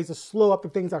out ways to slow up the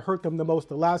things that hurt them the most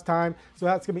the last time. So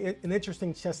that's going to be an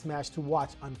interesting chess match to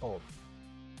watch unfold.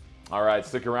 All right,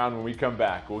 stick around. When we come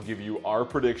back, we'll give you our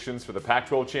predictions for the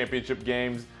Pac-12 championship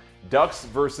games. Ducks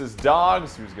versus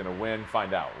Dogs. Who's going to win?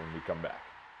 Find out when we come back.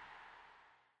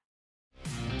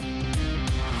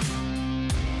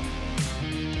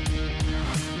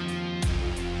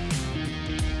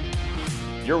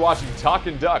 You're watching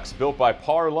Talkin Ducks, built by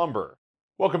Par Lumber.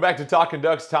 Welcome back to Talkin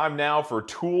Ducks. Time now for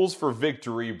Tools for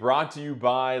Victory, brought to you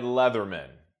by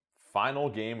Leatherman. Final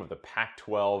game of the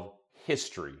Pac-12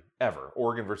 history ever.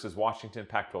 Oregon versus Washington,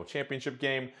 Pac-12 championship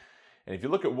game. And if you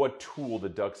look at what tool the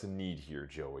Ducks need here,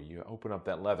 Joey, you open up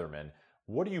that Leatherman.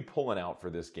 What are you pulling out for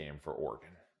this game for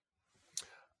Oregon?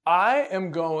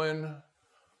 I'm going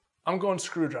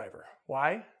screwdriver.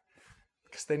 Why?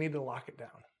 Because they need to lock it down.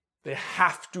 They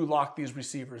have to lock these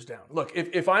receivers down. Look,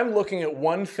 if I'm looking at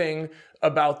one thing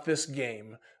about this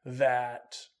game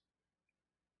that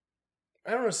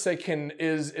I don't want to say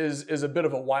is a bit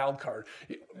of a wild card.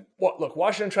 Look,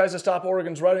 Washington tries to stop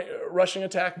Oregon's rushing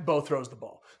attack. Bo throws the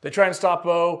ball. They try and stop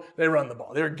Bo. They run the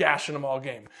ball. They're gashing them all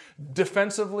game.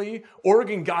 Defensively,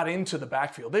 Oregon got into the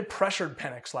backfield. They pressured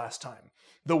Penix last time.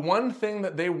 The one thing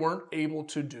that they weren't able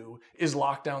to do is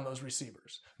lock down those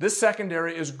receivers. This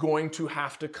secondary is going to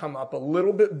have to come up a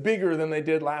little bit bigger than they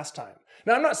did last time.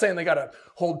 Now, I'm not saying they got to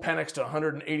hold Penix to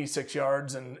 186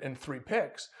 yards and 3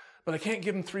 picks, but they can't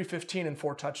give him 315 and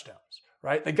 4 touchdowns,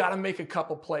 right? They got to make a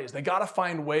couple plays. They got to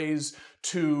find ways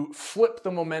to flip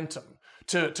the momentum,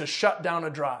 to shut down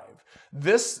a drive.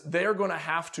 They're going to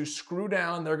have to screw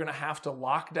down. They're going to have to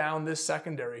lock down this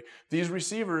secondary. These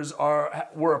receivers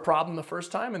were a problem the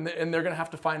first time, and they're going to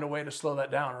have to find a way to slow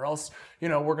that down, or else,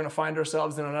 we're going to find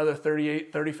ourselves in another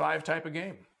 38-35 type of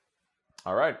game.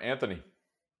 All right, Anthony.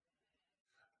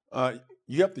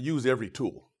 You have to use every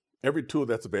tool. Every tool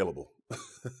that's available.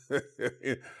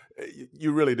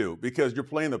 You really do, because you're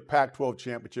playing the Pac-12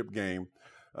 championship game.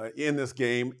 In this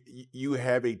game, you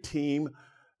have a team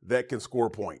that can score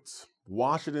points.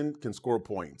 Washington can score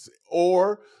points,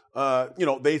 or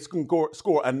they can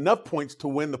score enough points to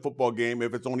win the football game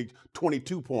if it's only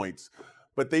 22 points.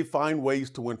 But they find ways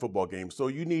to win football games. So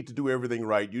you need to do everything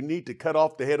right. You need to cut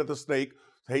off the head of the snake.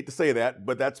 I hate to say that,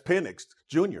 but that's Penix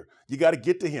Jr. You got to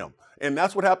get to him. And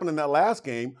that's what happened in that last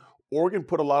game. Oregon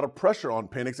put a lot of pressure on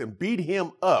Penix and beat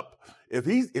him up. If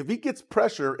he gets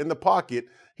pressure in the pocket,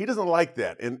 he doesn't like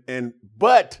that.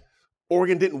 But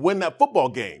Oregon didn't win that football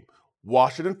game.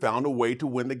 Washington found a way to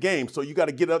win the game. So you got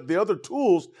to get up the other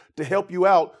tools to help you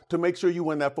out to make sure you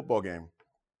win that football game.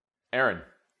 Aaron.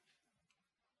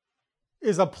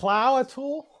 Is a plow a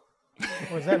tool?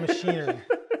 Or is that machinery?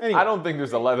 Anyway. I don't think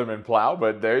there's a Leatherman plow,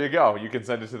 but there you go. You can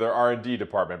send it to their R&D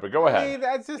department. But go ahead. Hey,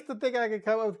 that's just the thing I could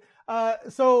come up with.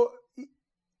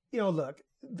 Look,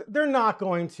 they're not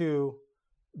going to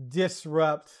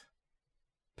disrupt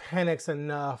Penix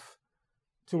enough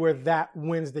to where that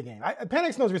wins the game.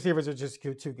 Penix knows receivers are just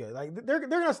too good. Like they're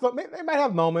going to slow. They might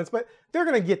have moments, but they're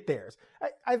going to get theirs.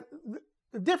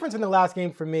 The difference in the last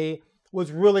game for me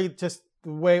was really just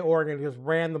the way Oregon just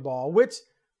ran the ball, which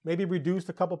maybe reduced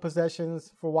a couple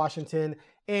possessions for Washington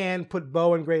and put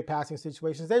Bo in great passing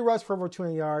situations. They rushed for over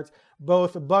 200 yards.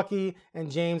 Both Bucky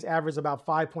and James averaged about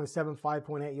 5.7,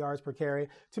 5.8 yards per carry.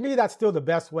 To me, that's still the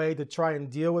best way to try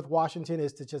and deal with Washington,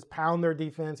 is to just pound their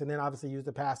defense and then obviously use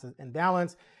the passes in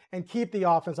balance and keep the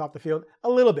offense off the field a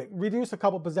little bit. Reduce a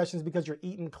couple possessions because you're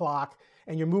eating clock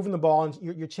and you're moving the ball and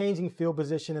you're changing field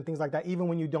position and things like that, even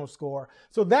when you don't score.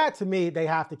 So that, to me, they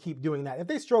have to keep doing that. If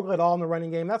they struggle at all in the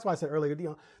running game, that's why I said earlier,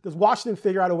 does Washington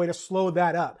figure out a way to slow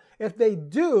that up? If they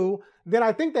do, then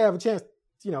I think they have a chance,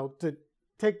 to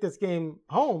take this game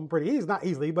home pretty easy. Not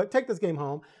easily, but take this game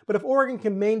home. But if Oregon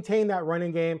can maintain that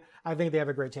running game, I think they have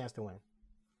a great chance to win.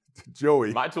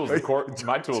 Joey. My tools is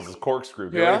corkscrew.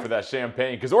 Get ready for that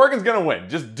champagne, because Oregon's going to win.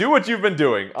 Just do what you've been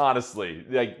doing, honestly.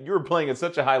 Like, you were playing at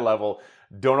such a high level.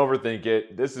 Don't overthink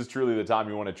it. This is truly the time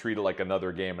you want to treat it like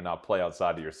another game and not play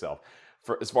outside of yourself.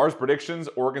 As far as predictions,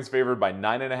 Oregon's favored by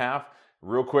 9.5.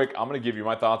 Real quick, I'm going to give you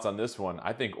my thoughts on this one.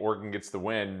 I think Oregon gets the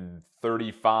win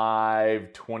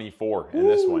 35-24 in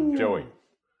this one. Joey.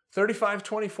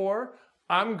 35-24.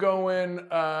 I'm going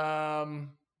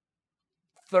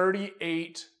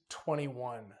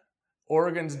 38-21.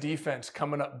 Oregon's defense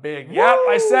coming up big. Woo! Yep,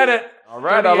 I said it. All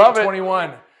right, I love it.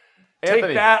 21. Anthony.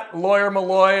 Take that, Lawyer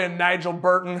Malloy and Nigel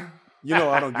Burton.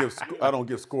 I don't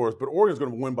give scores, but Oregon's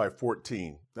going to win by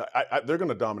 14. They're going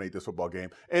to dominate this football game.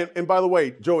 And by the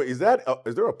way, Joey, is there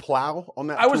a plow on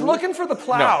that? I was tool? looking for the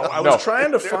plow. I was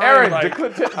trying to find. Aaron,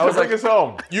 I was like, us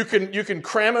home. You can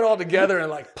cram it all together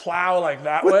and plow like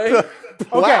that way.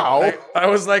 Plow. Okay. I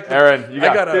was like, Aaron, you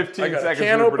got 15 seconds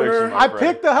can for prediction. opener. I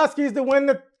picked the Huskies to win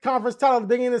the conference title at the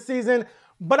beginning of the season,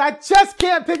 but I just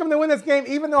can't pick them to win this game,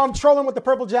 even though I'm trolling with the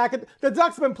purple jacket. The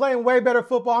Ducks have been playing way better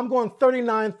football. I'm going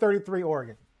 39-33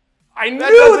 Oregon. I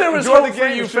knew there was hope for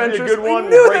you, Fentress. Fentress. Be a good one. I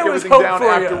knew We'll break there was everything hope down for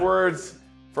you. afterwards.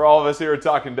 For all of us here at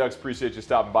Talkin Ducks, appreciate you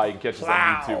stopping by. You can catch us on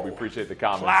YouTube. We appreciate the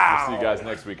comments. We'll see you guys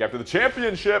next week after the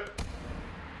championship.